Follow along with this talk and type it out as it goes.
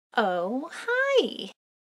Oh, hi!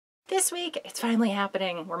 This week, it's finally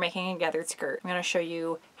happening. We're making a gathered skirt. I'm gonna show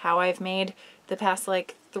you how I've made the past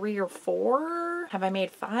like 3 or 4. Have I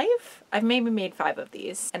made 5? I've maybe made 5 of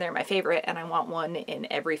these, and they're my favorite, and I want one in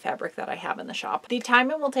every fabric that I have in the shop. The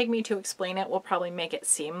time it will take me to explain it will probably make it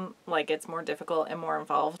seem like it's more difficult and more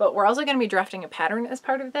involved, but we're also gonna be drafting a pattern as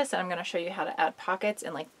part of this, and I'm gonna show you how to add pockets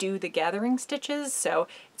and like do the gathering stitches, so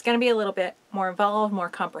it's gonna be a little bit more involved, more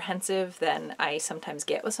comprehensive than I sometimes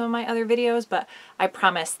get with some of my other videos, but I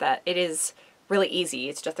promise that it is really easy.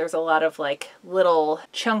 It's just there's a lot of like little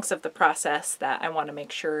chunks of the process that I want to make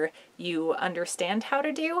sure you understand how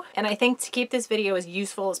to do. And I think to keep this video as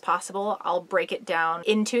useful as possible, I'll break it down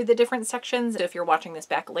into the different sections. So if you're watching this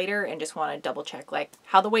back later and just want to double check like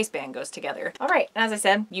how the waistband goes together. All right, as I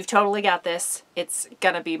said, you've totally got this. It's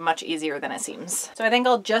gonna be much easier than it seems. So I think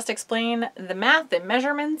I'll just explain the math and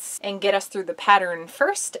measurements and get us through the pattern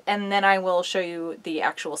first, and then I will show you the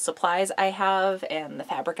actual supplies I have and the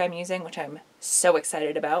fabric I'm using, which I'm so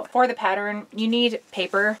excited about. For the pattern, you need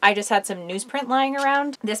paper. I just had some newsprint lying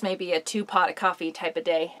around. This may be a 2-pot of coffee type of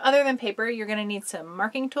day. Other than paper, you're gonna need some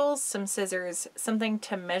marking tools, some scissors, something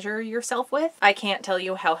to measure yourself with. I can't tell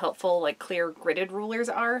you how helpful like clear gridded rulers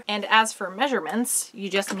are. And as for measurements, you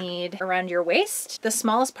just need around your waist, the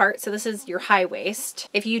smallest part, so this is your high waist.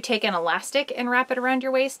 If you take an elastic and wrap it around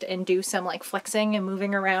your waist and do some like flexing and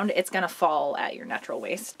moving around, it's gonna fall at your natural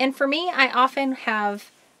waist. And for me, I often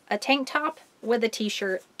have a tank top with a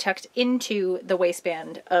t-shirt tucked into the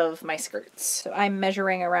waistband of my skirts. So I'm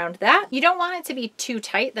measuring around that. You don't want it to be too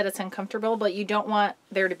tight that it's uncomfortable, but you don't want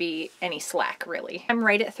there to be any slack really. I'm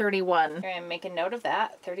right at 31. I'm making note of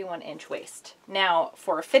that, 31-inch waist. Now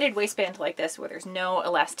for a fitted waistband like this where there's no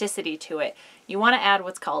elasticity to it, you want to add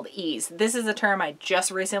what's called ease. This is a term I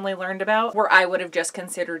just recently learned about, where I would have just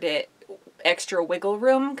considered it extra wiggle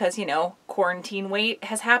room because, you know, quarantine weight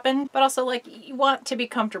has happened, but also like you want to be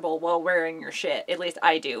comfortable while wearing your shit. At least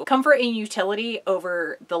I do. Comfort and utility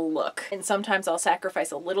over the look. And sometimes I'll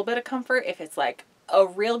sacrifice a little bit of comfort if it's like a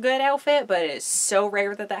real good outfit, but it is so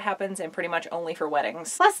rare that that happens and pretty much only for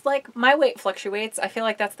weddings. Plus, like, my weight fluctuates. I feel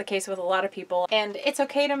like that's the case with a lot of people, and it's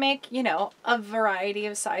okay to make, you know, a variety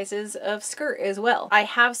of sizes of skirt as well. I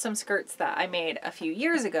have some skirts that I made a few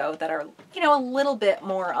years ago that are, you know, a little bit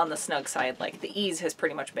more on the snug side. Like the ease has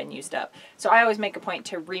pretty much been used up. So I always make a point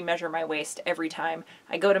to remeasure my waist every time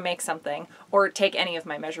I go to make something or take any of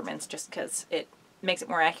my measurements just because it makes it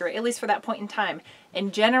more accurate, at least for that point in time.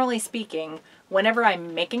 And generally speaking, whenever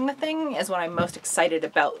I'm making the thing is when I'm most excited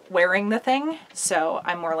about wearing the thing, so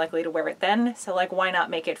I'm more likely to wear it then. So like, why not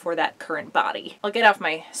make it for that current body? I'll get off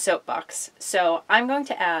my soapbox. So I'm going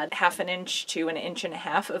to add 1/2 inch to 1.5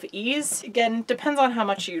 inches of ease. Again, depends on how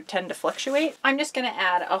much you tend to fluctuate. I'm just gonna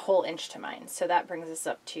add a whole inch to mine. So that brings us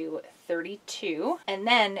up to 32. And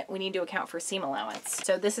then we need to account for seam allowance.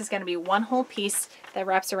 So this is gonna be one whole piece that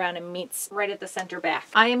wraps around and meets right at the center back.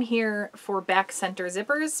 I am here for back center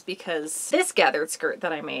zippers because this gathered skirt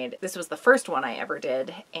that I made, this was the first one I ever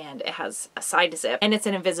did, and it has a side zip and it's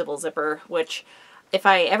an invisible zipper, which if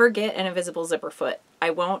I ever get an invisible zipper foot,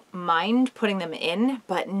 I won't mind putting them in,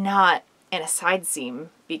 but not in a side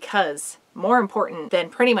seam, because more important than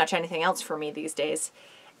pretty much anything else for me these days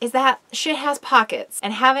is that shit has pockets,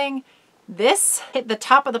 and having this hit the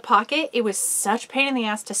top of the pocket, it was such a pain in the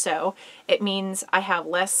ass to sew. It means I have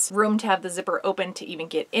less room to have the zipper open to even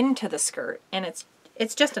get into the skirt, and it's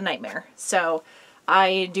just a nightmare. So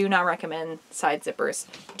I do not recommend side zippers.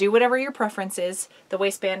 Do whatever your preference is. The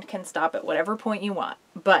waistband can stop at whatever point you want,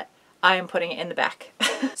 but I am putting it in the back.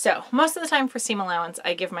 So most of the time for seam allowance,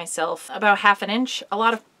 I give myself about 1/2 inch. A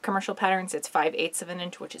lot of commercial patterns, it's 5/8 of an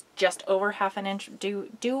inch, which is just over 1/2 inch.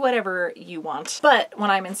 Do whatever you want. But when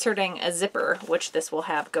I'm inserting a zipper, which this will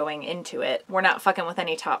have going into it, we're not fucking with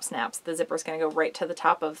any top snaps. The zipper's gonna go right to the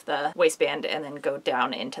top of the waistband and then go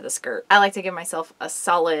down into the skirt. I like to give myself a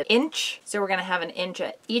solid inch. So we're gonna have 1 inch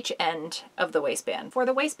at each end of the waistband. For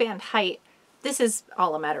the waistband height, this is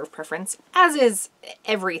all a matter of preference, as is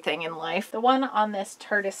everything in life. The one on this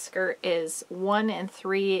TARDIS skirt is 1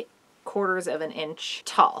 3/4 of an inch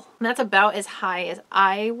tall. And that's about as high as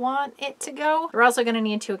I want it to go. We're also gonna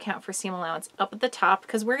need to account for seam allowance up at the top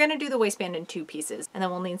because we're gonna do the waistband in 2 pieces. And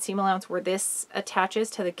then we'll need seam allowance where this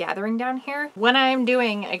attaches to the gathering down here. When I'm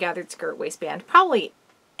doing a gathered skirt waistband, probably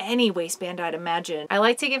any waistband I'd imagine, I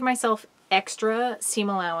like to give myself extra seam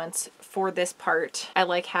allowance for this part. I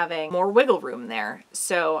like having more wiggle room there.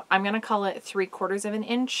 So I'm gonna call it 3/4 of an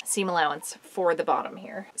inch seam allowance for the bottom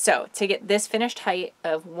here. So to get this finished height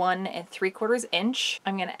of 1 3/4 inch,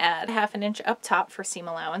 I'm gonna add 1/2 inch up top for seam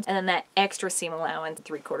allowance, and then that extra seam allowance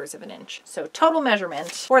 3/4 of an inch. So total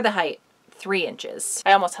measurement for the height, 3 inches.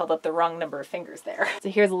 I almost held up the wrong number of fingers there. So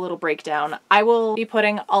here's a little breakdown. I will be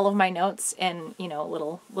putting all of my notes in, you know,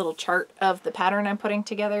 a little chart of the pattern I'm putting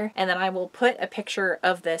together. And then I will put a picture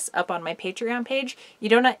of this up on my Patreon page. You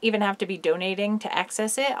don't even have to be donating to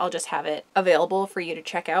access it. I'll just have it available for you to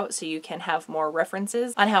check out so you can have more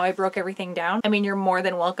references on how I broke everything down. I mean, you're more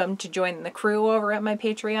than welcome to join the crew over at my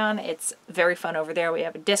Patreon. It's very fun over there. We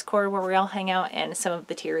have a Discord where we all hang out, and some of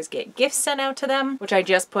the tiers get gifts sent out to them, which I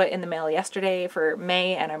just put in the mail yesterday for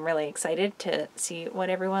May, and I'm really excited to see what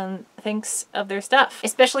everyone thinks of their stuff.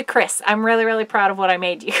 Especially Chris. I'm really, really proud of what I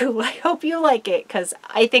made you. I hope you like it because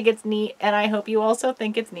I think it's neat, and I hope you also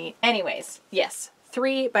think it's neat. Anyways, yes,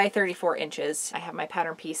 3 by 34 inches. I have my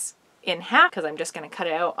pattern piece in half because I'm just going to cut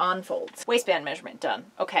it out on folds. Waistband measurement done.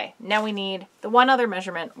 Okay, now we need the one other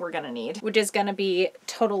measurement we're going to need, which is going to be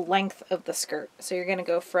total length of the skirt. So you're going to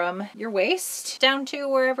go from your waist down to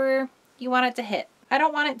wherever you want it to hit. I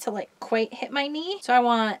don't want it to like quite hit my knee, so I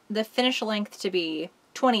want the finish length to be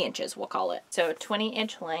 20 inches, we'll call it. So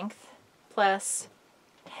 20-inch length plus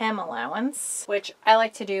hem allowance, which I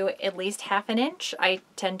like to do at least half an inch. I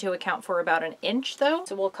tend to account for about an inch though,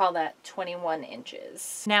 so we'll call that 21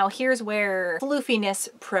 inches. Now here's where floofiness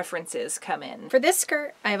preferences come in. For this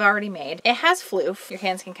skirt I've already made, it has floof. Your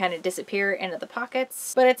hands can kind of disappear into the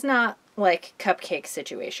pockets, but it's not like cupcake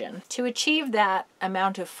situation. To achieve that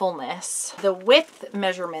amount of fullness, the width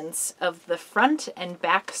measurements of the front and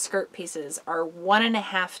back skirt pieces are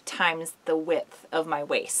 1.5 times the width of my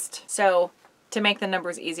waist. So to make the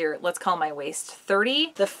numbers easier, let's call my waist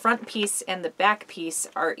 30. The front piece and the back piece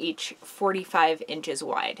are each 45 inches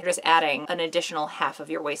wide. You're just adding an additional half of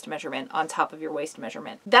your waist measurement on top of your waist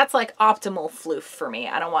measurement. That's like optimal floof for me.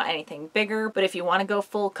 I don't want anything bigger, but if you want to go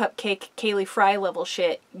full cupcake Kaylee Fry level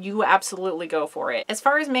shit, you absolutely go for it. As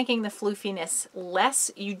far as making the floofiness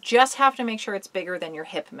less, you just have to make sure it's bigger than your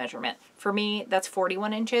hip measurement. For me, that's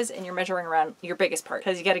 41 inches, and you're measuring around your biggest part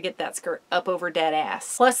because you got to get that skirt up over dead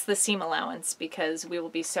ass. Plus the seam allowance, because we will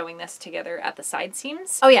be sewing this together at the side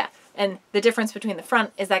seams. Oh yeah, and the difference between the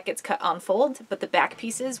front is that gets cut on fold, but the back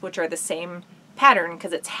pieces, which are the same pattern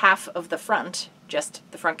because it's half of the front, just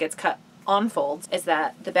the front gets cut on folds, is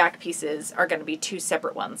that the back pieces are going to be 2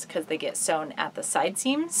 separate ones because they get sewn at the side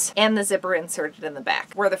seams and the zipper inserted in the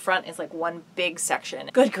back, where the front is like one big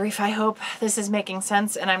section. Good grief, I hope this is making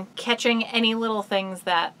sense and I'm catching any little things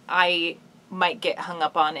that I might get hung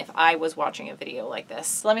up on if I was watching a video like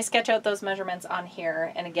this. Let me sketch out those measurements on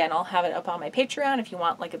here, and again, I'll have it up on my Patreon if you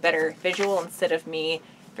want like a better visual instead of me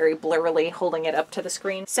very blurrily holding it up to the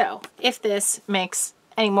screen. So if this makes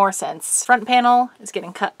any more sense, front panel is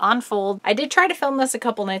getting cut on fold. I did try to film this a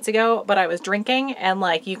couple nights ago, but I was drinking, and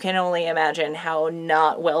like you can only imagine how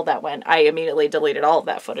not well that went. I immediately deleted all of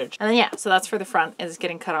that footage. And then yeah, so that's for the front, is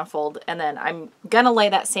getting cut on fold, and then I'm gonna lay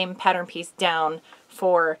that same pattern piece down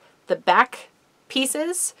for the back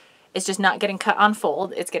pieces. It's just not getting cut on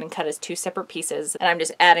fold. It's getting cut as 2 separate pieces, and I'm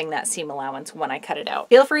just adding that seam allowance when I cut it out.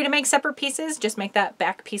 Feel free to make separate pieces. Just make that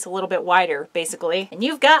back piece a little bit wider, basically, and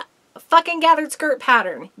you've got a fucking gathered skirt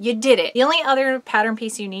pattern. You did it. The only other pattern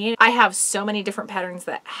piece you need, I have so many different patterns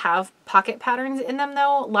that have pocket patterns in them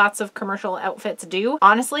though. Lots of commercial outfits do.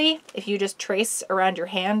 Honestly, if you just trace around your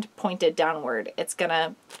hand pointed downward, it's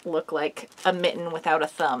gonna look like a mitten without a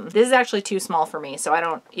thumb. This is actually too small for me, so I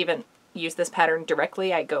don't even use this pattern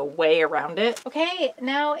directly. I go way around it. Okay,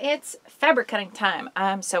 now it's fabric cutting time.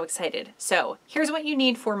 I'm so excited. So here's what you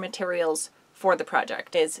need for materials for the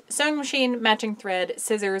project: is sewing machine, matching thread,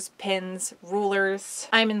 scissors, pins, rulers.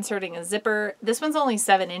 I'm inserting a zipper. This one's only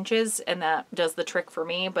 7 inches and that does the trick for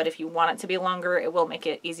me, but if you want it to be longer, it will make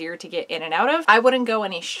it easier to get in and out of. I wouldn't go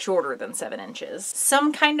any shorter than 7 inches.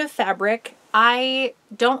 Some kind of fabric. I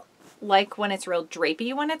don't like when it's real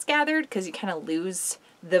drapey when it's gathered because you kind of lose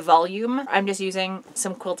the volume. I'm just using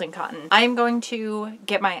some quilting cotton. I'm going to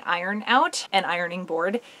get my iron out, an ironing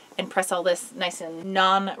board, and press all this nice and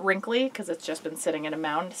non-wrinkly because it's just been sitting in a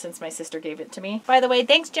mound since my sister gave it to me. By the way,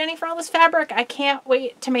 thanks Jenny for all this fabric. I can't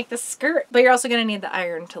wait to make this skirt. But you're also going to need the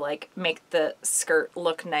iron to like make the skirt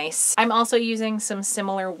look nice. I'm also using some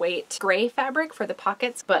similar weight gray fabric for the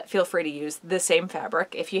pockets, but feel free to use the same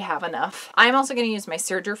fabric if you have enough. I'm also going to use my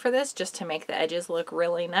serger for this just to make the edges look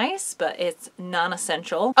really nice, but it's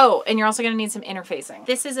non-essential. Oh, and you're also going to need some interfacing.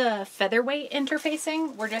 This is a featherweight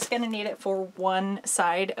interfacing. We're just going to need it for one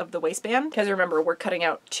side of the waistband. Because remember, we're cutting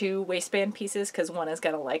out 2 waistband pieces because one is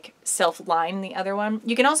gonna like self-line the other one.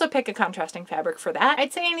 You can also pick a contrasting fabric for that.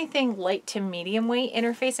 I'd say anything light to medium weight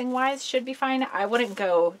interfacing wise should be fine. I wouldn't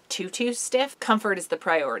go too stiff. Comfort is the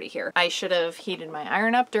priority here. I should have heated my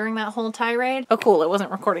iron up during that whole tirade. Oh cool, it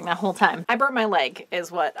wasn't recording that whole time. I burnt my leg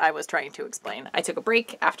is what I was trying to explain. I took a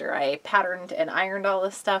break after I patterned and ironed all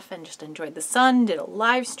this stuff and just enjoyed the sun, did a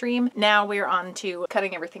live stream. Now we're on to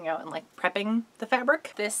cutting everything out and like prepping the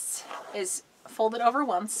fabric. This is folded over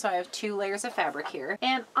once, so I have 2 layers of fabric here.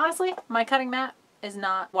 And honestly, my cutting mat is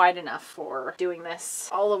not wide enough for doing this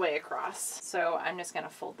all the way across. So I'm just gonna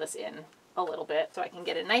fold this in a little bit so I can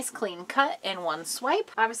get a nice clean cut in one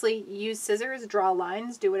swipe. Obviously use scissors, draw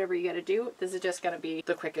lines, do whatever you gotta do. This is just gonna be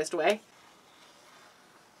the quickest way.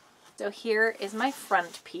 So here is my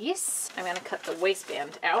front piece. I'm gonna cut the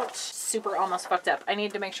waistband out. Super almost fucked up. I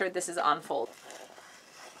need to make sure this is on fold.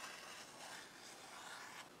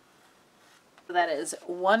 So that is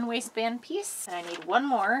 1 waistband piece, and I need 1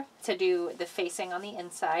 more to do the facing on the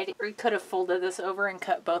inside. We could have folded this over and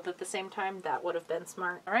cut both at the same time. That would have been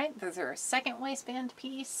smart. All right, there's our 2nd waistband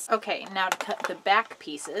piece. Okay, now to cut the back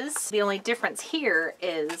pieces. The only difference here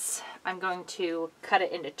is I'm going to cut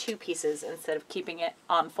it into 2 pieces instead of keeping it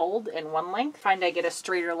on fold in one length. Find I get a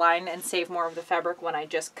straighter line and save more of the fabric when I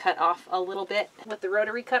just cut off a little bit with the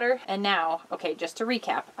rotary cutter. And now, okay, just to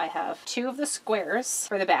recap, I have 2 of the squares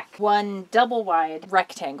for the back, 1 double wide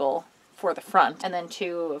rectangle for the front, and then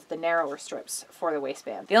 2 of the narrower strips for the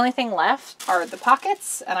waistband. The only thing left are the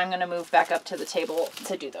pockets, and I'm going to move back up to the table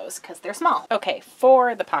to do those because they're small. Okay,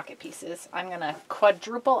 for the pocket pieces, I'm going to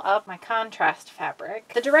quadruple up my contrast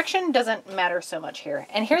fabric. The direction doesn't matter so much here.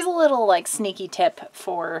 And here's a little like sneaky tip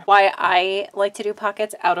for why I like to do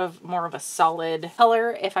pockets out of more of a solid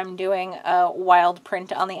color if I'm doing a wild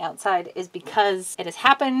print on the outside, is because it has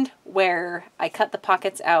happened where I cut the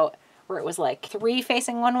pockets out where it was like 3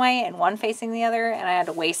 facing one way and 1 facing the other, and I had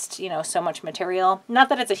to waste, you know, so much material. Not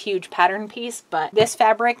that it's a huge pattern piece, but this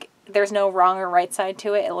fabric, there's no wrong or right side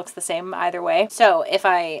to it. It looks the same either way. So if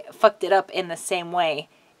I fucked it up in the same way,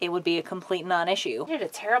 it would be a complete non-issue. I did a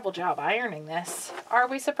terrible job ironing this. Are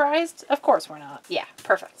we surprised? Of course we're not. Yeah,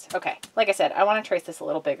 perfect. Okay, like I said, I want to trace this a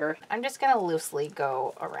little bigger. I'm just gonna loosely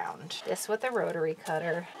go around this with a rotary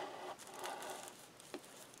cutter.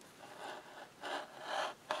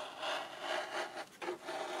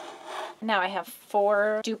 Now I have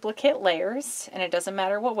 4 duplicate layers, and it doesn't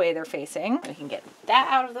matter what way they're facing. We can get that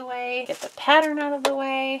out of the way, get the pattern out of the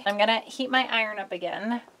way. I'm gonna heat my iron up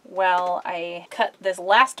again while I cut this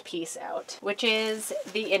last piece out, which is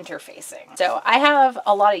the interfacing. So I have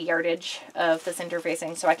a lot of yardage of this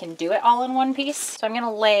interfacing, so I can do it all in one piece. So I'm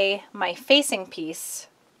gonna lay my facing piece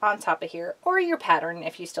on top of here, or your pattern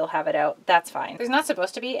if you still have it out, that's fine. There's not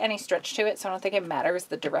supposed to be any stretch to it, so I don't think it matters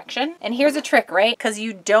the direction. And here's a trick, right? Because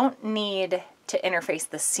you don't need to interface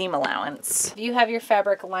the seam allowance. If you have your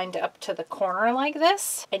fabric lined up to the corner like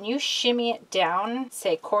this, and you shimmy it down,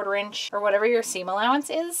 say 1/4 inch or whatever your seam allowance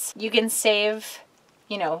is, you can save,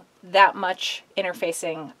 you know, that much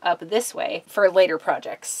interfacing up this way for later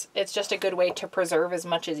projects. It's just a good way to preserve as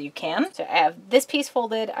much as you can. So I have this piece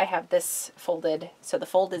folded, I have this folded, so the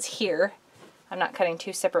fold is here. I'm not cutting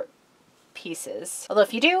 2 separate pieces. Although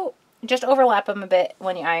if you do, just overlap them a bit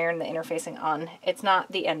when you iron the interfacing on. It's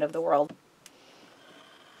not the end of the world.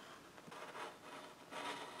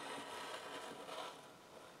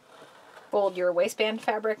 Fold your waistband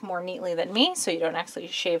fabric more neatly than me so you don't actually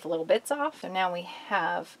shave little bits off. So now we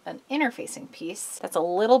have an interfacing piece that's a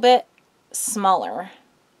little bit smaller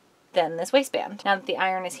than this waistband. Now that the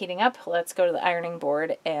iron is heating up, let's go to the ironing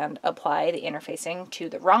board and apply the interfacing to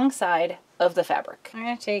the wrong side of the fabric. I'm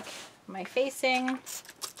going to take my facing.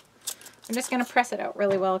 I'm just going to press it out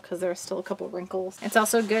really well because there's still a couple wrinkles. It's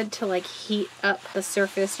also good to like heat up the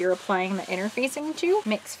surface you're applying the interfacing to.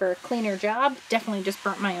 Makes for a cleaner job. Definitely just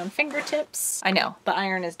burnt my own fingertips. I know, the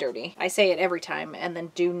iron is dirty. I say it every time and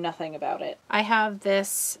then do nothing about it. I have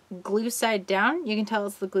this glue side down. You can tell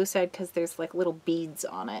it's the glue side because there's like little beads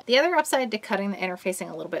on it. The other upside to cutting the interfacing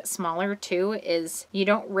a little bit smaller too is you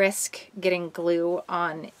don't risk getting glue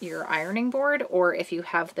on your ironing board, or if you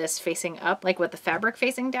have this facing up, like with the fabric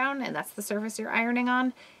facing down, and that's the surface you're ironing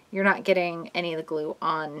on, you're not getting any of the glue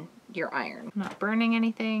on your iron. I'm not burning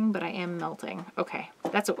anything, but I am melting. Okay,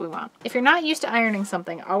 that's what we want. If you're not used to ironing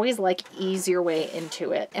something, always like ease your way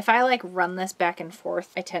into it. If I like run this back and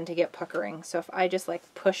forth, I tend to get puckering. So if I just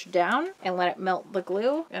like push down and let it melt the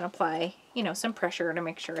glue and apply, you know, some pressure to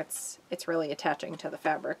make sure it's really attaching to the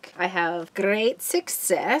fabric. I have great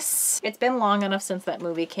success. It's been long enough since that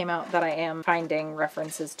movie came out that I am finding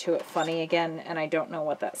references to it funny again, and I don't know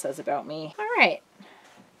what that says about me. All right.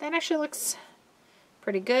 that actually looks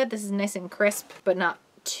pretty good. This is nice and crisp, but not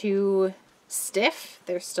too stiff.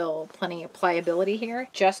 There's still plenty of pliability here.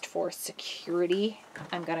 Just for security,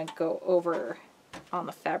 I'm gonna go over on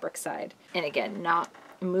the fabric side. And again, not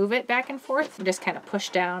move it back and forth, just kind of push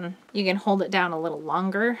down. You can hold it down a little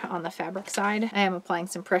longer on the fabric side. I am applying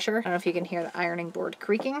some pressure. I don't know if you can hear the ironing board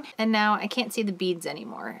creaking. And now I can't see the beads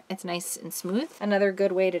anymore. It's nice and smooth. Another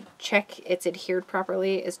good way to check it's adhered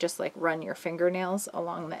properly is just like run your fingernails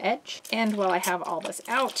along the edge. And while I have all this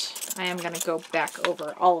out, I am gonna go back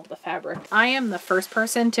over all of the fabric. I am the first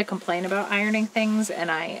person to complain about ironing things,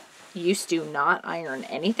 and I used to not iron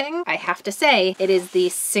anything. I have to say, it is the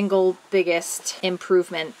single biggest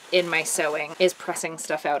improvement in my sewing is pressing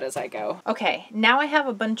stuff out as I go. Okay, now I have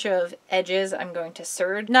a bunch of edges I'm going to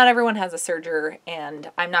serge. Not everyone has a serger,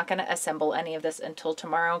 and I'm not gonna assemble any of this until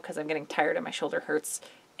tomorrow because I'm getting tired and my shoulder hurts,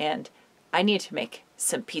 and I need to make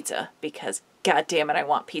some pizza because god damn it, I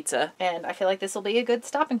want pizza. And I feel like this will be a good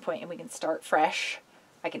stopping point and we can start fresh.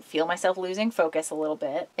 I can feel myself losing focus a little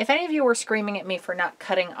bit. If any of you were screaming at me for not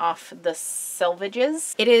cutting off the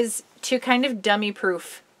selvages, it is to kind of dummy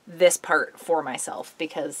proof this part for myself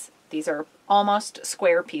because these are almost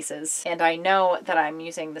square pieces. And I know that I'm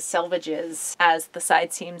using the selvages as the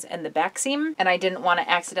side seams and the back seam, and I didn't want to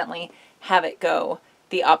accidentally have it go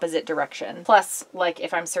the opposite direction. Plus, like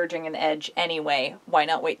if I'm serging an edge anyway, why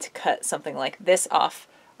not wait to cut something like this off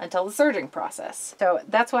until the serging process? So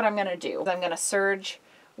that's what I'm gonna do. I'm gonna serge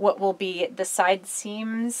what will be the side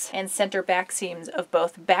seams and center back seams of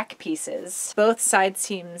both back pieces, both side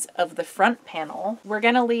seams of the front panel. We're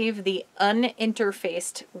gonna leave the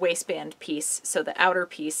uninterfaced waistband piece, so the outer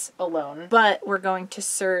piece, alone, but we're going to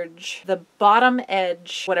serge the bottom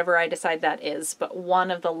edge, whatever I decide that is, but one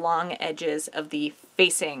of the long edges of the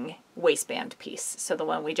facing waistband piece, so the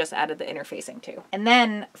one we just added the interfacing to. And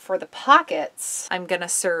then for the pockets, I'm gonna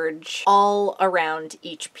serge all around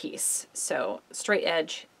each piece, so straight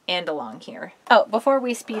edge and along here. Oh, before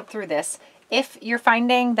we speed through this, if you're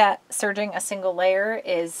finding that serging a single layer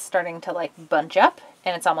is starting to like bunch up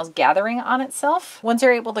and it's almost gathering on itself, once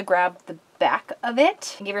you're able to grab the back of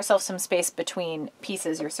it, give yourself some space between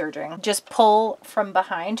pieces you're serging. Just pull from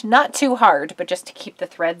behind, not too hard, but just to keep the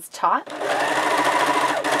threads taut.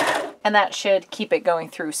 And that should keep it going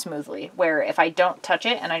through smoothly, where if I don't touch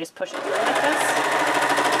it and I just push it through like this,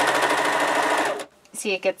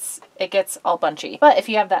 see it gets all bunchy. But if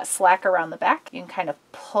you have that slack around the back, you can kind of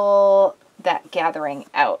pull that gathering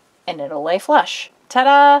out and it'll lay flush.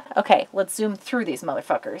 Ta-da! Okay, let's zoom through these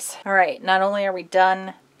motherfuckers. All right, not only are we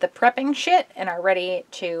done the prepping shit and are ready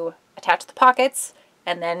to attach the pockets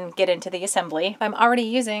and then get into the assembly, I'm already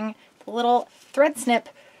using the little thread snip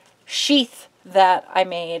sheath that I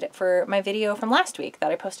made for my video from last week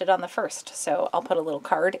that I posted on the 1st. So I'll put a little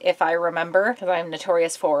card if I remember, because I'm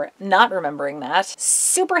notorious for not remembering that.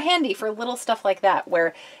 Super handy for little stuff like that,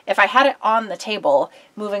 where if I had it on the table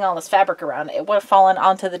moving all this fabric around, it would have fallen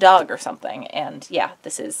onto the dog or something. And yeah,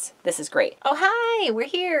 this is great. Oh, hi, we're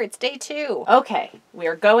here. It's day 2. Okay, we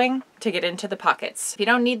are going to get into the pockets. If you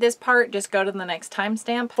don't need this part, just go to the next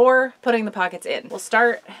timestamp for putting the pockets in. We'll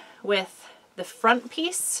start with the front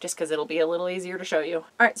piece, just because it'll be a little easier to show you. All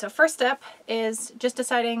right, so first step is just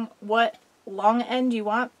deciding what long end you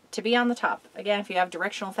want to be on the top. Again, if you have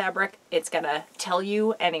directional fabric, it's gonna tell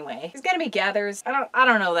you anyway. There's gonna be gathers. I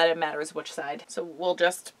don't know that it matters which side. So we'll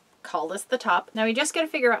just call this the top. Now we just gotta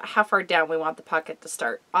figure out how far down we want the pocket to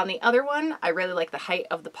start. On the other one, I really like the height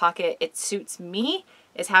of the pocket. It suits me,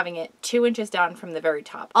 is having it 2 inches down from the very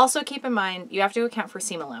top. Also keep in mind, you have to account for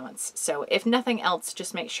seam allowance. So if nothing else,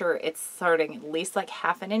 just make sure it's starting at least like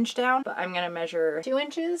 ½ an inch down. But I'm gonna measure 2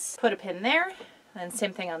 inches, put a pin there, and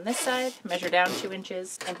same thing on this side, measure down 2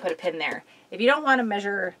 inches and put a pin there. If you don't wanna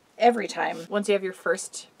measure every time, once you have your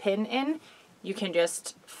first pin in, you can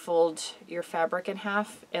just fold your fabric in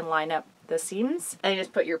half and line up the seams and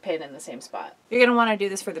just put your pin in the same spot. You're gonna wanna do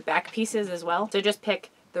this for the back pieces as well. So just pick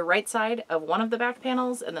the right side of one of the back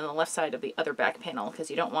panels and then the left side of the other back panel, because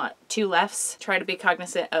you don't want 2 lefts. Try to be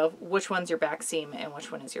cognizant of which one's your back seam and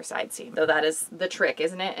which one is your side seam. So that is the trick,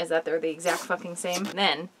 isn't it? Is that they're the exact fucking same. And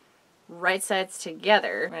then right sides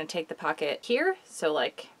together, I'm gonna take the pocket here. So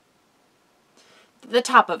like the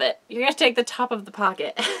top of it. You're gonna take the top of the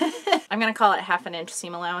pocket. I'm gonna call it ½ an inch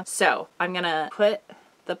seam allowance. So I'm gonna put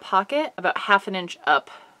the pocket about ½ an inch up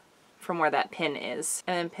from where that pin is,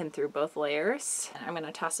 and then pin through both layers. And I'm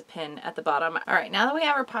gonna toss a pin at the bottom. All right, now that we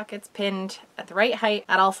have our pockets pinned at the right height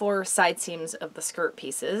at all 4 side seams of the skirt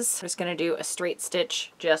pieces, I'm just gonna do a straight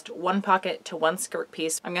stitch, just 1 pocket to 1 skirt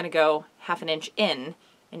piece. I'm gonna go ½ an inch in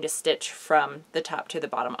and just stitch from the top to the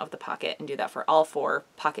bottom of the pocket and do that for all 4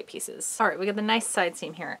 pocket pieces. All right, we got the nice side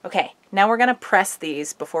seam here. Okay, now we're gonna press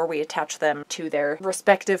these before we attach them to their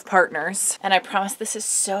respective partners. And I promise this is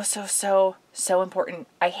so important.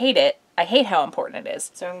 I hate it. I hate how important it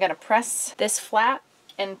is. So I'm gonna press this flat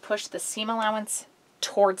and push the seam allowance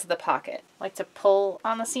towards the pocket. I like to pull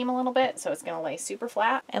on the seam a little bit so it's gonna lay super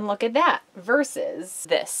flat. And look at that versus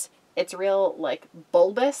this. It's real like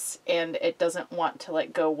bulbous and it doesn't want to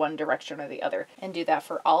like go one direction or the other, and do that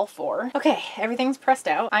for all 4. Okay, everything's pressed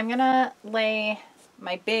out. I'm gonna lay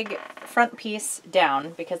my big front piece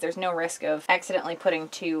down because there's no risk of accidentally putting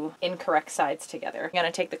 2 incorrect sides together. I'm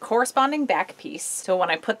gonna take the corresponding back piece. So when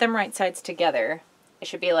I put them right sides together, it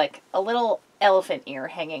should be like a little elephant ear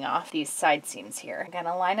hanging off these side seams here. I'm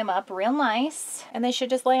gonna line them up real nice and they should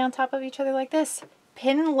just lay on top of each other like this.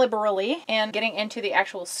 Pin liberally, and getting into the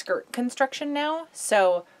actual skirt construction now.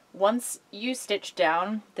 So once you stitch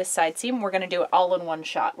down this side seam, we're going to do it all in one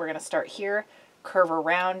shot. We're going to start here, curve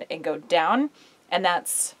around and go down, and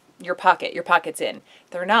that's your pocket. Your pocket's in.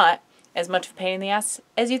 They're not as much of a pain in the ass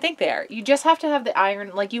as you think they are. You just have to have the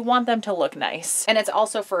iron, like you want them to look nice. And it's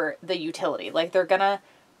also for the utility. Like they're going to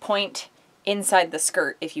point inside the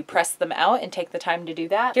skirt if you press them out and take the time to do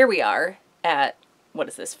that. Here we are at, what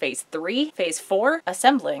is this, phase 3? Phase 4,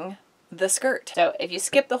 assembling the skirt. So if you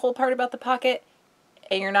skip the whole part about the pocket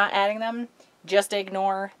and you're not adding them, just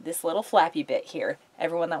ignore this little flappy bit here.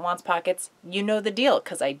 Everyone that wants pockets, you know the deal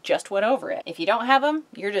because I just went over it. If you don't have them,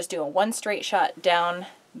 you're just doing one straight shot down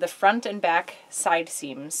the front and back side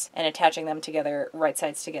seams and attaching them together, right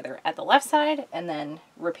sides together at the left side, and then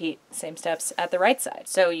repeat same steps at the right side.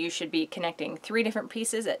 So you should be connecting 3 different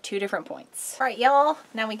pieces at 2 different points. All right, y'all,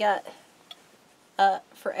 now we got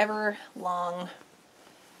forever long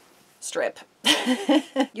strip.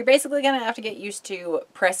 You're basically gonna have to get used to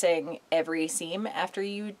pressing every seam after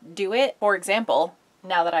you do it. For example,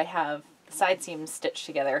 now that I have the side seams stitched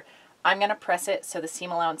together, I'm gonna press it so the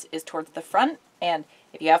seam allowance is towards the front, and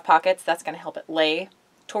if you have pockets, that's gonna help it lay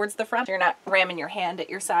towards the front. So you're not ramming your hand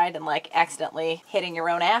at your side and like accidentally hitting your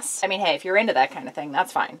own ass. I mean, hey, if you're into that kind of thing,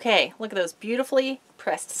 that's fine. Okay, look at those beautifully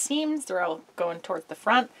pressed seams. They're all going towards the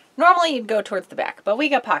front. Normally you'd go towards the back, but we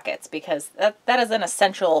got pockets because that is an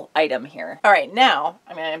essential item here. All right, now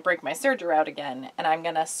I'm gonna break my serger out again, and I'm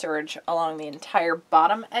gonna serge along the entire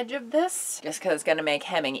bottom edge of this just because it's gonna make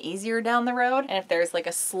hemming easier down the road. And if there's like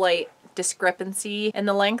a slight discrepancy in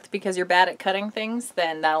the length because you're bad at cutting things,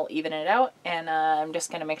 then that'll even it out. And I'm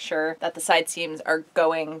just gonna make sure that the side seams are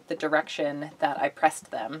going the direction that I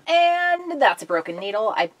pressed them. And that's a broken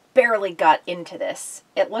needle. I barely got into this.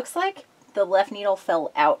 It looks like the left needle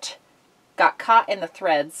fell out, got caught in the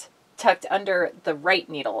threads, tucked under the right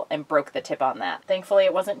needle, and broke the tip on that. Thankfully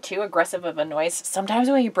it wasn't too aggressive of a noise. Sometimes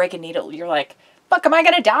when you break a needle, you're like, fuck, am I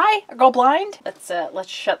gonna die or go blind? Let's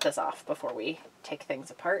shut this off before we take things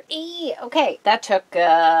apart. Okay, that took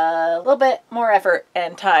a little bit more effort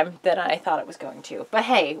and time than I thought it was going to. But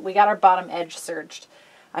hey, we got our bottom edge serged.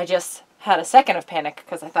 I just had a second of panic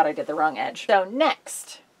because I thought I did the wrong edge. So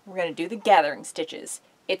next, we're gonna do the gathering stitches.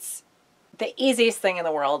 It's the easiest thing in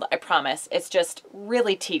the world, I promise. It's just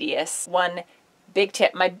really tedious. One big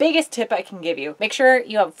tip, my biggest tip I can give you, make sure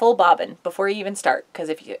you have full bobbin before you even start, because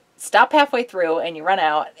if you stop halfway through and you run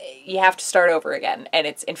out, you have to start over again, and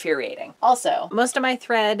it's infuriating. Also, most of my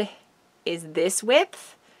thread is this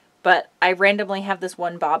width, but I randomly have this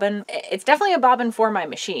one bobbin. It's definitely a bobbin for my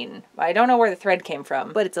machine. I don't know where the thread came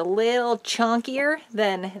from, but it's a little chunkier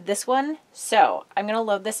than this one. So I'm gonna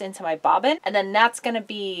load this into my bobbin, and then that's gonna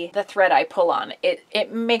be the thread I pull on.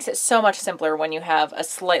 It makes it so much simpler when you have a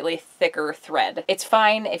slightly thicker thread. It's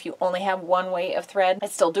fine if you only have one weight of thread.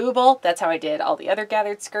 It's still doable. That's how I did all the other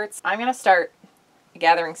gathered skirts. I'm gonna start a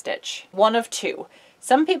gathering stitch, one of 2.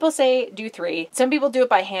 Some people say do 3. Some people do it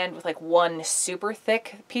by hand with like one super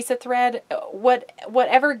thick piece of thread.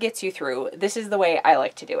 Whatever gets you through, this is the way I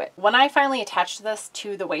like to do it. When I finally attach this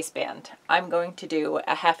to the waistband, I'm going to do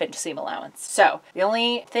a 1/2 inch seam allowance. So the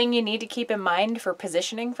only thing you need to keep in mind for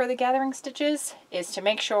positioning for the gathering stitches is to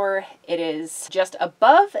make sure it is just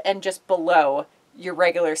above and just below your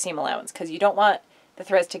regular seam allowance, because you don't want the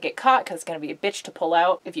threads to get caught because it's going to be a bitch to pull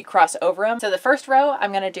out if you cross over them. So the first row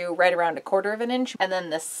I'm going to do right around 1/4 inch, and then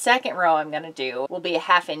the second row I'm going to do will be a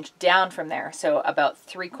 1/2 inch down from there, so about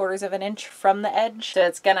 3/4 inch from the edge. So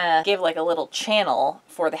it's going to give like a little channel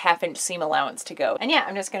for the 1/2 inch seam allowance to go. And yeah,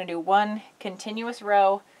 I'm just going to do one continuous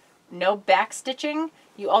row, no back stitching.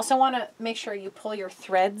 You also want to make sure you pull your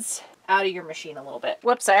threads out of your machine a little bit.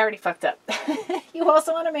 Whoops, I already fucked up. You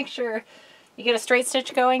also want to make sure you get a straight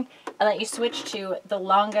stitch going and that you switch to the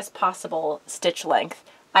longest possible stitch length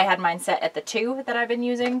I had mine set at the 2 that I've been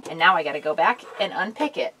using, and now I gotta go back and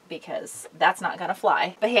unpick it because that's not gonna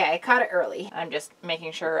fly. But hey, I caught it early. I'm just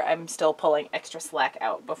making sure I'm still pulling extra slack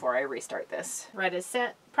out before I restart this. Thread is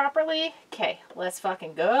set properly. Okay, let's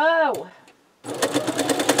fucking go.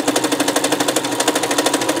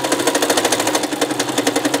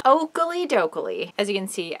 Oakley dokley. As you can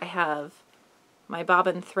see, I have my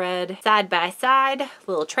bobbin thread side by side,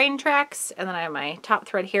 little train tracks, and then I have my top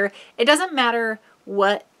thread here. It doesn't matter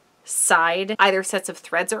what side either sets of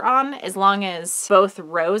threads are on, as long as both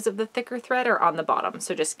rows of the thicker thread are on the bottom.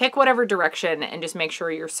 So just pick whatever direction and just make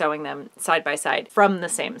sure you're sewing them side by side from the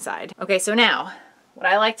same side. Okay, so now what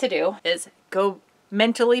I like to do is go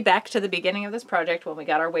mentally back to the beginning of this project when we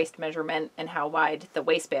got our waist measurement and how wide the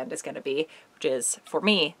waistband is going to be, which is, for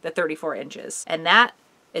me, the 34 inches. And that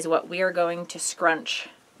is what we are going to scrunch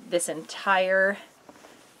this entire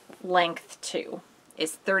length to,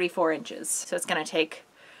 is 34 inches. So it's going to take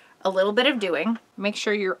a little bit of doing. Make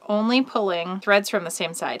sure you're only pulling threads from the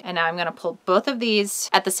same side. And now I'm going to pull both of these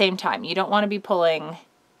at the same time. You don't want to be pulling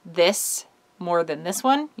this more than this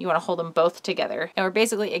one. You want to hold them both together. And we're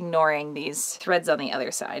basically ignoring these threads on the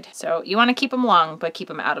other side. So you want to keep them long, but keep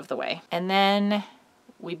them out of the way. And then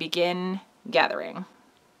we begin gathering.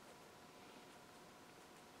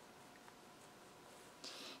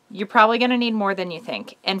 You're probably going to need more than you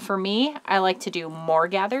think. And for me, I like to do more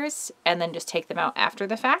gathers and then just take them out after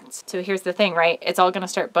the fact. So here's the thing, right? It's all going to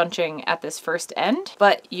start bunching at this first end,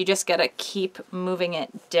 but you just got to keep moving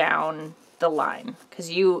it down the line, because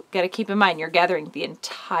you got to keep in mind you're gathering the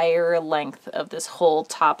entire length of this whole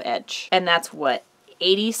top edge, and that's what,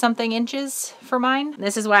 80 something inches for mine.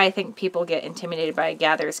 This is why I think people get intimidated by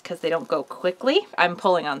gathers, because they don't go quickly. I'm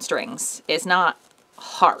pulling on strings. It's not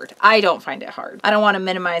hard. I don't find it hard. I don't want to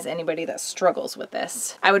minimize anybody that struggles with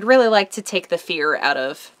this. I would really like to take the fear out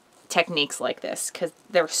of techniques like this, because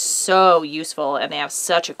they're so useful and they have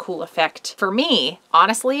such a cool effect. For me,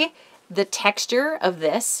 honestly, the texture of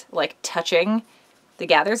this, like touching the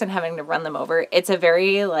gathers and having to run them over, it's a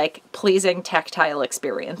very like pleasing tactile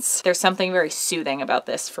experience. There's something very soothing about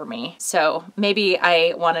this for me. So maybe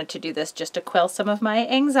I wanted to do this just to quell some of my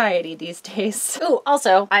anxiety these days. Oh,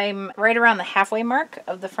 also, I'm right around the halfway mark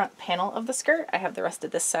of the front panel of the skirt. I have the rest of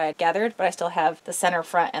this side gathered, but I still have the center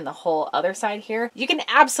front and the whole other side here. You can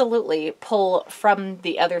absolutely pull from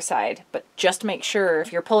the other side, but just make sure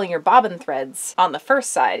if you're pulling your bobbin threads on the first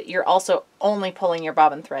side, you're also only pulling your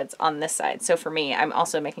bobbin threads on this side. So for me, I'm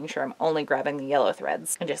also making sure I'm only grabbing the yellow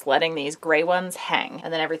threads and just letting these gray ones hang,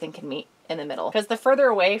 and then everything can meet in the middle. Because the further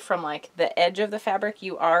away from like the edge of the fabric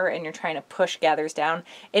you are and you're trying to push gathers down,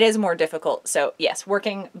 it is more difficult. So yes,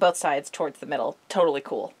 working both sides towards the middle, totally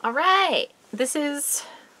cool. All right, this is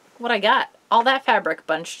what I got. All that fabric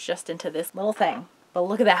bunched just into this little thing. But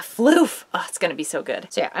look at that floof. Oh, it's gonna be so good.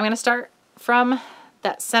 So yeah, I'm gonna start from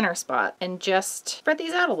that center spot and just spread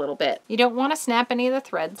these out a little bit. You don't want to snap any of the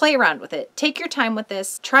threads. Play around with it. Take your time with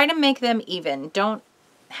this. Try to make them even. Don't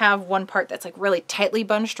have one part that's like really tightly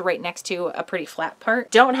bunched right next to a pretty flat part.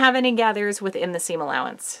 Don't have any gathers within the seam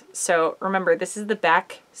allowance. So remember, this is the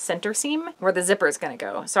back center seam where the zipper is going to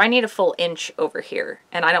go. So I need a full inch over here,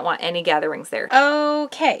 and I don't want any gatherings there.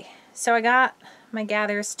 Okay, so I got my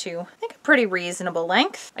gathers to, I think, a pretty reasonable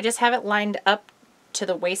length. I just have it lined up to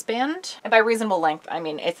the waistband. And by reasonable length, I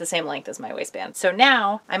mean it's the same length as my waistband. So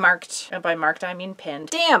now I marked, by marked I mean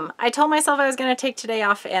pinned. Damn, I told myself I was gonna take today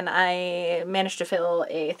off and I managed to fill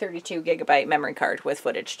a 32 gigabyte memory card with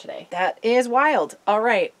footage today. That is wild. All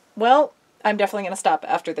right, well, I'm definitely going to stop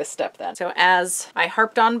after this step then. So as I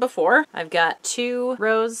harped on before, I've got 2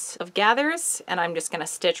 rows of gathers and I'm just going to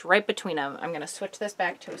stitch right between them. I'm going to switch this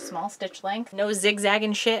back to a small stitch length. No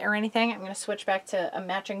zigzagging shit or anything. I'm going to switch back to a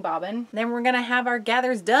matching bobbin. Then we're going to have our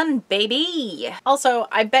gathers done, baby. Also,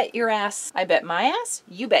 I bet your ass, I bet my ass,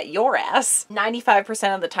 you bet your ass,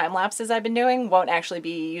 95% of the time lapses I've been doing won't actually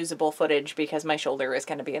be usable footage because my shoulder is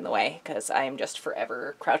going to be in the way because I am just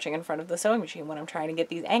forever crouching in front of the sewing machine when I'm trying to get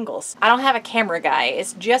these angles. I don't have a camera guy.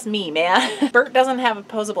 It's just me, man. Bert doesn't have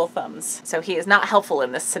opposable thumbs, so he is not helpful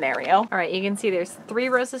in this scenario. All right, you can see there's 3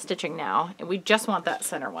 rows of stitching now, and we just want that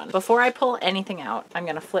center one. Before I pull anything out, I'm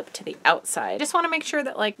gonna flip to the outside. Just want to make sure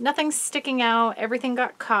that like nothing's sticking out, everything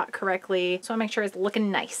got caught correctly. So I make sure it's looking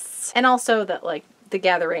nice, and also that like the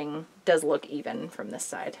gathering does look even from this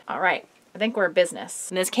side. All right, I think we're business,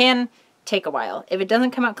 and this can take a while. If it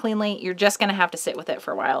doesn't come out cleanly, you're just gonna have to sit with it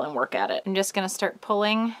for a while and work at it. I'm just gonna start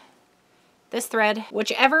pulling this thread.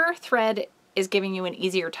 Whichever thread is giving you an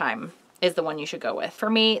easier time is the one you should go with. For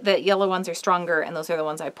me, the yellow ones are stronger, and those are the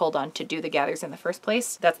ones I pulled on to do the gathers in the first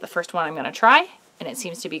place. That's the first one I'm gonna try, and it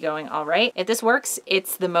seems to be going all right. If this works,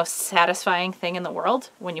 it's the most satisfying thing in the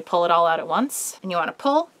world when you pull it all out at once. And you want to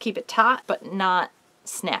pull, keep it taut, but not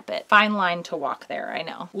snap it. Fine line to walk there, I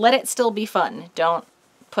know. Let it still be fun. Don't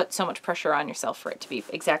put so much pressure on yourself for it to be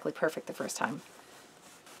exactly perfect the first time.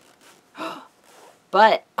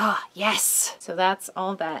 But, yes. So that's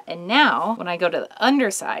all that. And now, when I go to the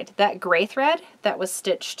underside, that gray thread that was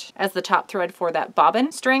stitched as the top thread for that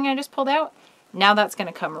bobbin string I just pulled out, now that's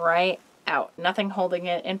gonna come right out. Nothing holding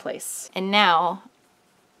it in place. And now,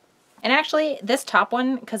 and actually this top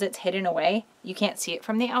one, because it's hidden away, you can't see it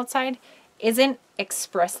from the outside, isn't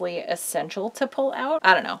expressly essential to pull out.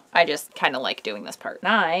 I don't know. I just kind of like doing this part.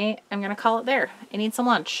 And I'm gonna call it there and eat some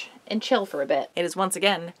lunch and chill for a bit. It is once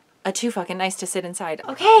again too fucking nice to sit inside.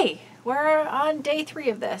 Okay, we're on day 3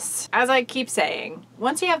 of this. As I keep saying,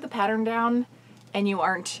 once you have the pattern down and you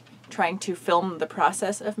aren't trying to film the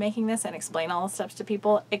process of making this and explain all the steps to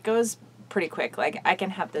people, it goes pretty quick. Like, I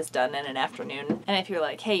can have this done in an afternoon. And if you're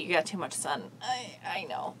like, hey, you got too much sun, I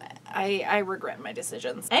know. I regret my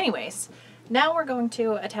decisions. Anyways, now we're going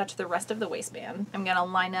to attach the rest of the waistband. I'm gonna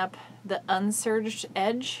line up the unserged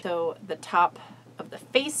edge, so the top of the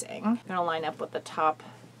facing. I'm gonna line up with the top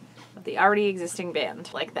of the already existing band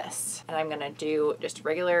like this. And I'm gonna do just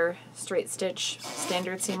regular straight stitch,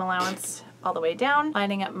 standard seam allowance all the way down,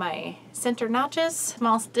 lining up my center notches,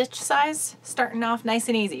 small stitch size, starting off nice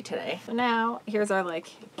and easy today. So now here's our like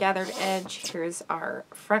gathered edge, here's our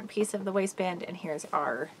front piece of the waistband, and here's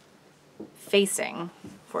our facing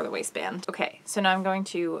for the waistband. Okay, so now I'm going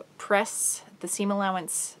to press the seam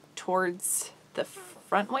allowance towards the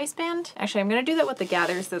front waistband. Actually, I'm gonna do that with the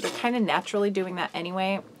gathers, though they're kind of naturally doing that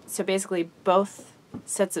anyway. So basically both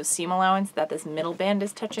sets of seam allowance that this middle band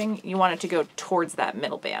is touching, you want it to go towards that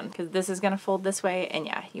middle band because this is gonna fold this way, and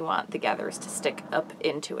yeah, you want the gathers to stick up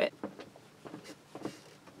into it.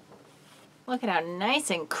 Look at how nice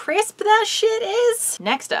and crisp that shit is.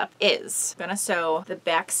 Next up is I'm gonna sew the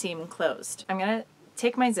back seam closed. I'm gonna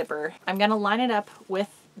take my zipper, I'm gonna line it up with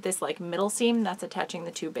this like middle seam that's attaching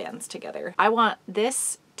the 2 bands together. I want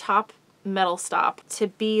this top metal stop to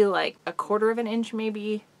be like 1/4 of an inch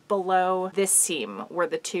maybe below this seam where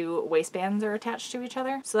the 2 waistbands are attached to each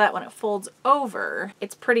other, so that when it folds over,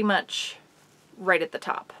 it's pretty much right at the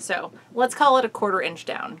top. So let's call it 1/4 inch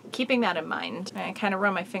down. Keeping that in mind, I kind of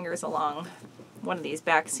run my fingers along one of these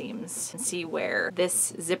back seams and see where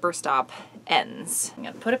this zipper stop ends. I'm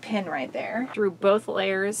gonna put a pin right there through both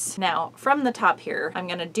layers. Now from the top here, I'm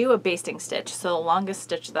gonna do a basting stitch, so the longest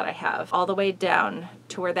stitch that I have, all the way down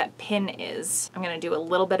to where that pin is. I'm gonna do a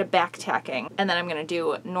little bit of back tacking, and then I'm gonna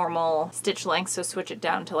do normal stitch length, so switch it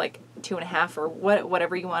down to like 2.5 or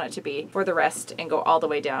whatever you want it to be for the rest, and go all the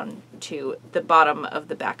way down to the bottom of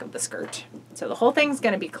the back of the skirt. So the whole thing's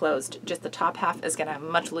gonna be closed, just the top half is gonna have a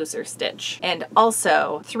much looser stitch. And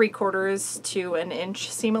also 3/4 to an inch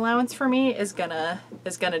seam allowance for me is gonna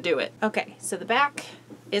do it. Okay, so the back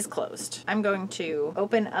is closed. I'm going to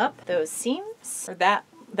open up those seams, or that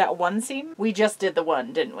one seam. We just did the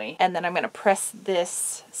one, didn't we? And then I'm gonna press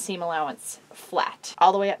this seam allowance flat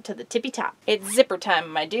all the way up to the tippy top. It's zipper time,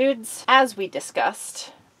 my dudes. As we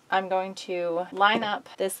discussed, I'm going to line up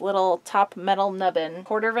this little top metal nubbin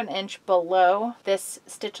 1/4 of an inch below this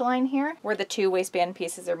stitch line here where the 2 waistband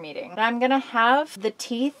pieces are meeting. And I'm gonna have the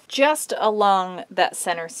teeth just along that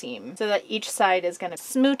center seam so that each side is gonna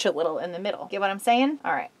smooch a little in the middle. Get what I'm saying?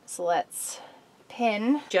 All right, so let's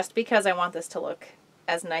pin, just because I want this to look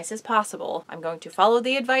as nice as possible. I'm going to follow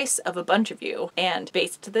the advice of a bunch of you and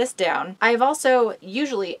baste this down. I've also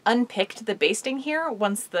usually unpicked the basting here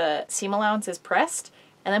once the seam allowance is pressed,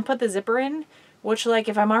 and then put the zipper in, which, like,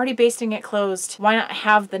 if I'm already basting it closed, why not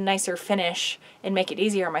have the nicer finish and make it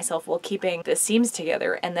easier on myself while keeping the seams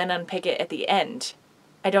together and then unpick it at the end?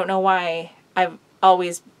 I don't know why I've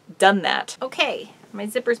always done that. Okay, my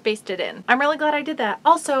zipper's basted in. I'm really glad I did that.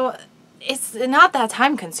 Also, it's not that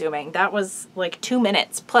time consuming. That was like 2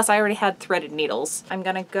 minutes. Plus I already had threaded needles. I'm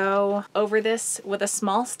gonna go over this with a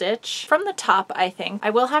small stitch from the top, I think.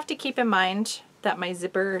 I will have to keep in mind that my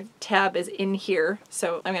zipper tab is in here,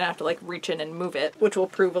 so I'm gonna have to like reach in and move it, which will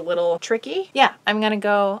prove a little tricky. Yeah, I'm gonna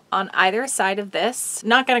go on either side of this.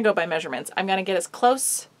 Not gonna go by measurements. I'm gonna get as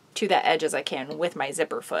close to that edge as I can with my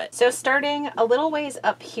zipper foot. So starting a little ways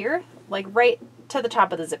up here, like right to the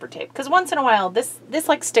top of the zipper tape, because once in a while this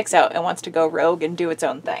like sticks out and wants to go rogue and do its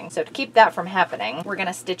own thing. So to keep that from happening, we're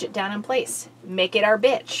gonna stitch it down in place, make it our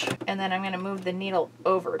bitch, and then I'm gonna move the needle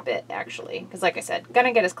over a bit, actually, because like I said,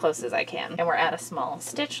 gonna get as close as I can. And we're at a small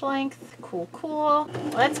stitch length. Cool.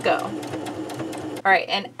 Let's go. All right,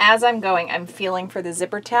 and as I'm going, I'm feeling for the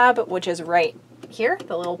zipper tab, which is right here,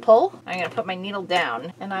 the little pull. I'm gonna put my needle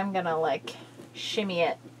down and I'm gonna like shimmy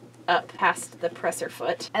it up past the presser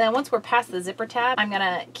foot. And then once we're past the zipper tab, I'm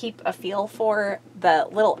gonna keep a feel for the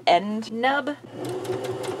little end nub.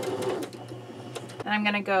 And I'm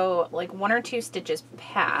gonna go like 1 or 2 stitches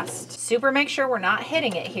past. Super make sure we're not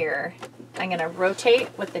hitting it here. I'm gonna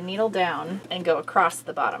rotate with the needle down and go across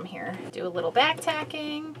the bottom here. Do a little back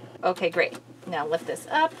tacking. Okay, great. Now lift this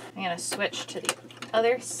up. I'm gonna switch to the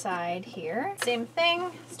other side here. Same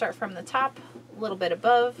thing, start from the top, a little bit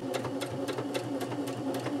above.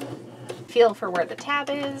 Feel for where the tab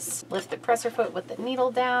is. Lift the presser foot with the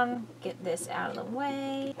needle down. Get this out of the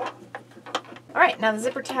way. All right, now the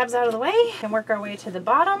zipper tab's out of the way. We can work our way to the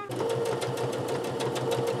bottom.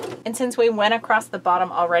 And since we went across the bottom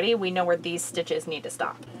already, we know where these stitches need to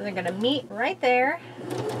stop. So they're gonna meet right there.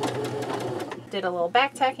 Did a little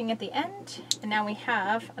back tacking at the end, and now we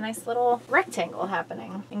have a nice little rectangle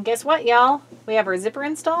happening. And guess what, y'all? We have our zipper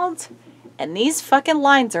installed, and these fucking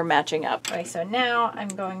lines are matching up. Okay, so now I'm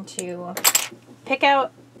going to pick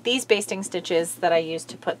out these basting stitches that I used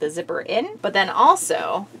to put the zipper in, but then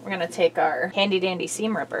also we're gonna take our handy dandy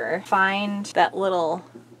seam ripper, find that little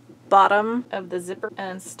bottom of the zipper,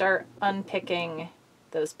 and start unpicking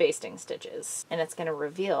those basting stitches, and it's going to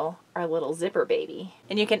reveal our little zipper baby.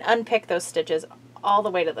 And you can unpick those stitches all the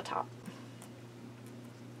way to the top.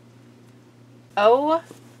 Oh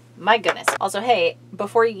my goodness. Also, hey,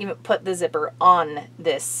 before you even put the zipper on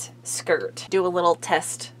this skirt, do a little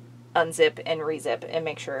test unzip and rezip and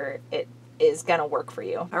make sure it is gonna work for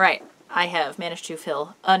you. All right, I have managed to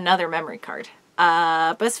fill another memory card.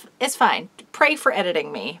 But it's fine. Pray for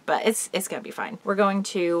editing me, but it's gonna be fine. We're going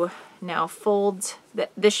to now fold,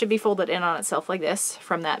 this should be folded in on itself like this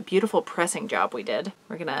from that beautiful pressing job we did.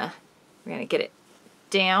 We're gonna get it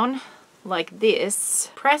down like this.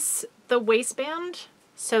 Press the waistband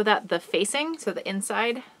so that the facing, so the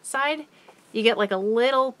inside side, you get like a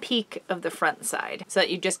little peek of the front side so that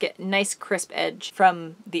you just get nice crisp edge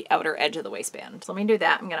from the outer edge of the waistband. So let me do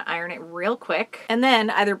that. I'm gonna iron it real quick. And then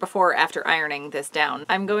either before or after ironing this down,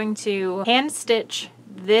 I'm going to hand stitch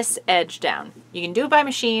this edge down. You can do it by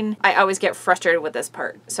machine. I always get frustrated with this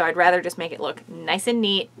part, so I'd rather just make it look nice and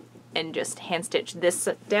neat and just hand stitch this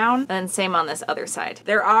down, and same on this other side.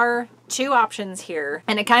 There are 2 options here,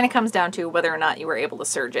 and it kind of comes down to whether or not you were able to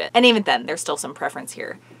serge it. And even then, there's still some preference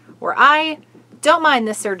here. Where I don't mind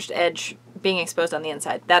this serged edge being exposed on the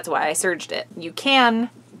inside. That's why I serged it. You can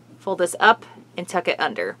fold this up and tuck it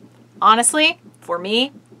under. Honestly, for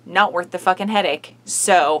me, not worth the fucking headache.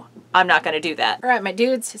 So I'm not gonna do that. All right, my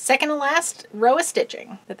dudes, second to last row of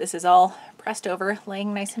stitching. That this is all pressed over,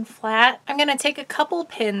 laying nice and flat. I'm gonna take a couple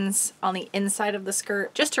pins on the inside of the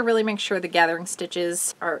skirt just to really make sure the gathering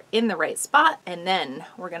stitches are in the right spot. And then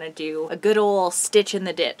we're gonna do a good old stitch in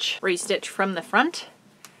the ditch where you stitch from the front,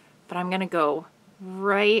 but I'm gonna go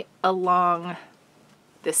right along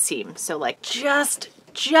this seam. So like just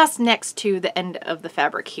next to the end of the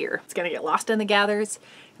fabric here. It's gonna get lost in the gathers.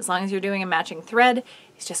 As long as you're doing a matching thread,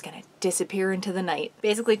 it's just gonna disappear into the night.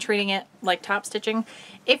 Basically treating it like top stitching.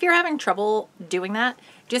 If you're having trouble doing that,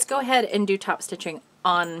 just go ahead and do top stitching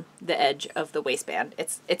on the edge of the waistband.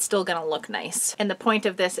 It's still gonna look nice. And the point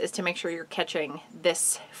of this is to make sure you're catching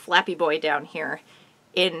this flappy boy down here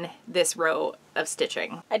in this row of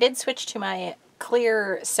stitching. I did switch to my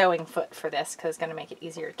clear sewing foot for this because it's gonna make it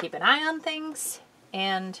easier to keep an eye on things.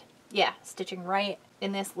 And yeah, stitching right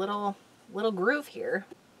in this little groove here.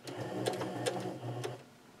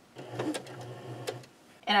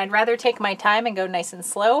 And I'd rather take my time and go nice and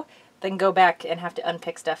slow than go back and have to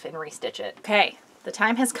unpick stuff and restitch it. Okay, the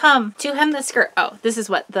time has come to hem the skirt. Oh, this is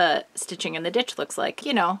what the stitching in the ditch looks like.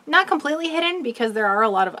 You know, not completely hidden because there are a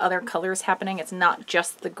lot of other colors happening. It's not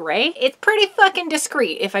just the gray. It's pretty fucking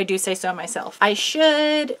discreet, if I do say so myself. I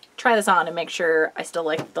should try this on and make sure I still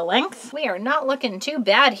like the length. We are not looking too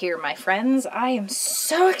bad here, my friends. I am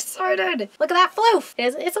so excited. Look at that floof.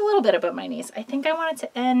 It's a little bit above my knees. I think I want it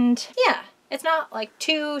to end, yeah. It's not like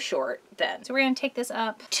too short then. So we're gonna take this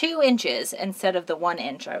up 2 inches instead of the 1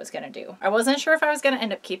 inch I was gonna do. I wasn't sure if I was gonna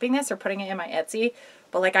end up keeping this or putting it in my Etsy,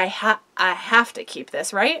 but like I have to keep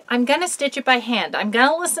this, right? I'm gonna stitch it by hand. I'm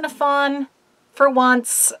gonna listen to Fawn for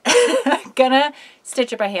once. I'm gonna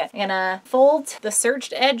stitch it by hand. I'm gonna fold the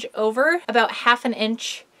serged edge over about 1/2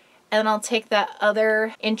 inch, and then I'll take that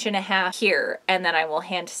other 1.5 inches here, and then I will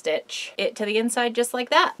hand stitch it to the inside just like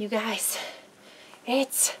that. You guys,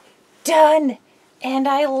 it's done, and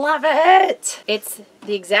I love it. It's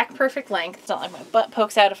the exact perfect length. It's not like my butt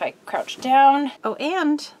pokes out if I crouch down. Oh,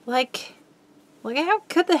 and like Look at how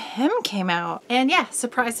good the hem came out. And yeah,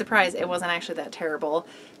 surprise, surprise, it wasn't actually that terrible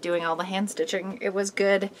doing all the hand stitching. It was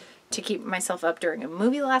good to keep myself up during a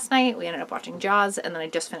movie last night. We ended up watching Jaws, and then I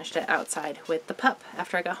just finished it outside with the pup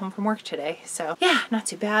after I got home from work today. So yeah, not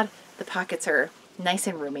too bad. The pockets are nice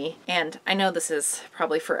and roomy. And I know this is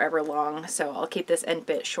probably forever long, so I'll keep this end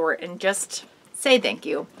bit short and just say thank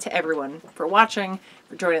you to everyone for watching,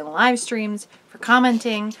 for joining the live streams, for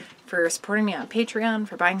commenting, for supporting me on Patreon,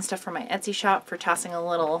 for buying stuff from my Etsy shop, for tossing a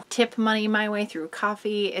little tip money my way through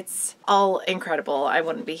coffee. It's all incredible. I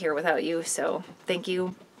wouldn't be here without you, so thank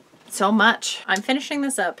you so much. I'm finishing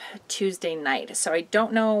this up Tuesday night, so I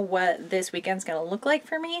don't know what this weekend's gonna look like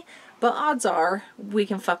for me, but odds are we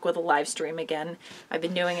can fuck with a live stream again. I've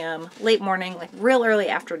been doing them late morning, like real early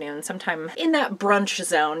afternoon, sometime in that brunch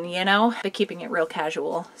zone, you know, but keeping it real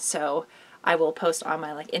casual. So I will post on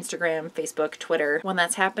my like Instagram, Facebook, Twitter when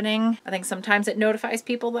that's happening. I think sometimes it notifies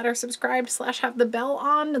people that are subscribed / have the bell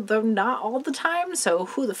on, though not all the time, so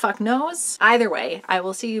who the fuck knows? Either way, I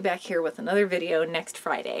will see you back here with another video next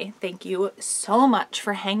Friday. Thank you so much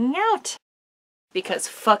for hanging out. Because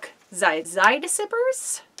fuck Zide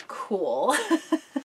sippers? Cool.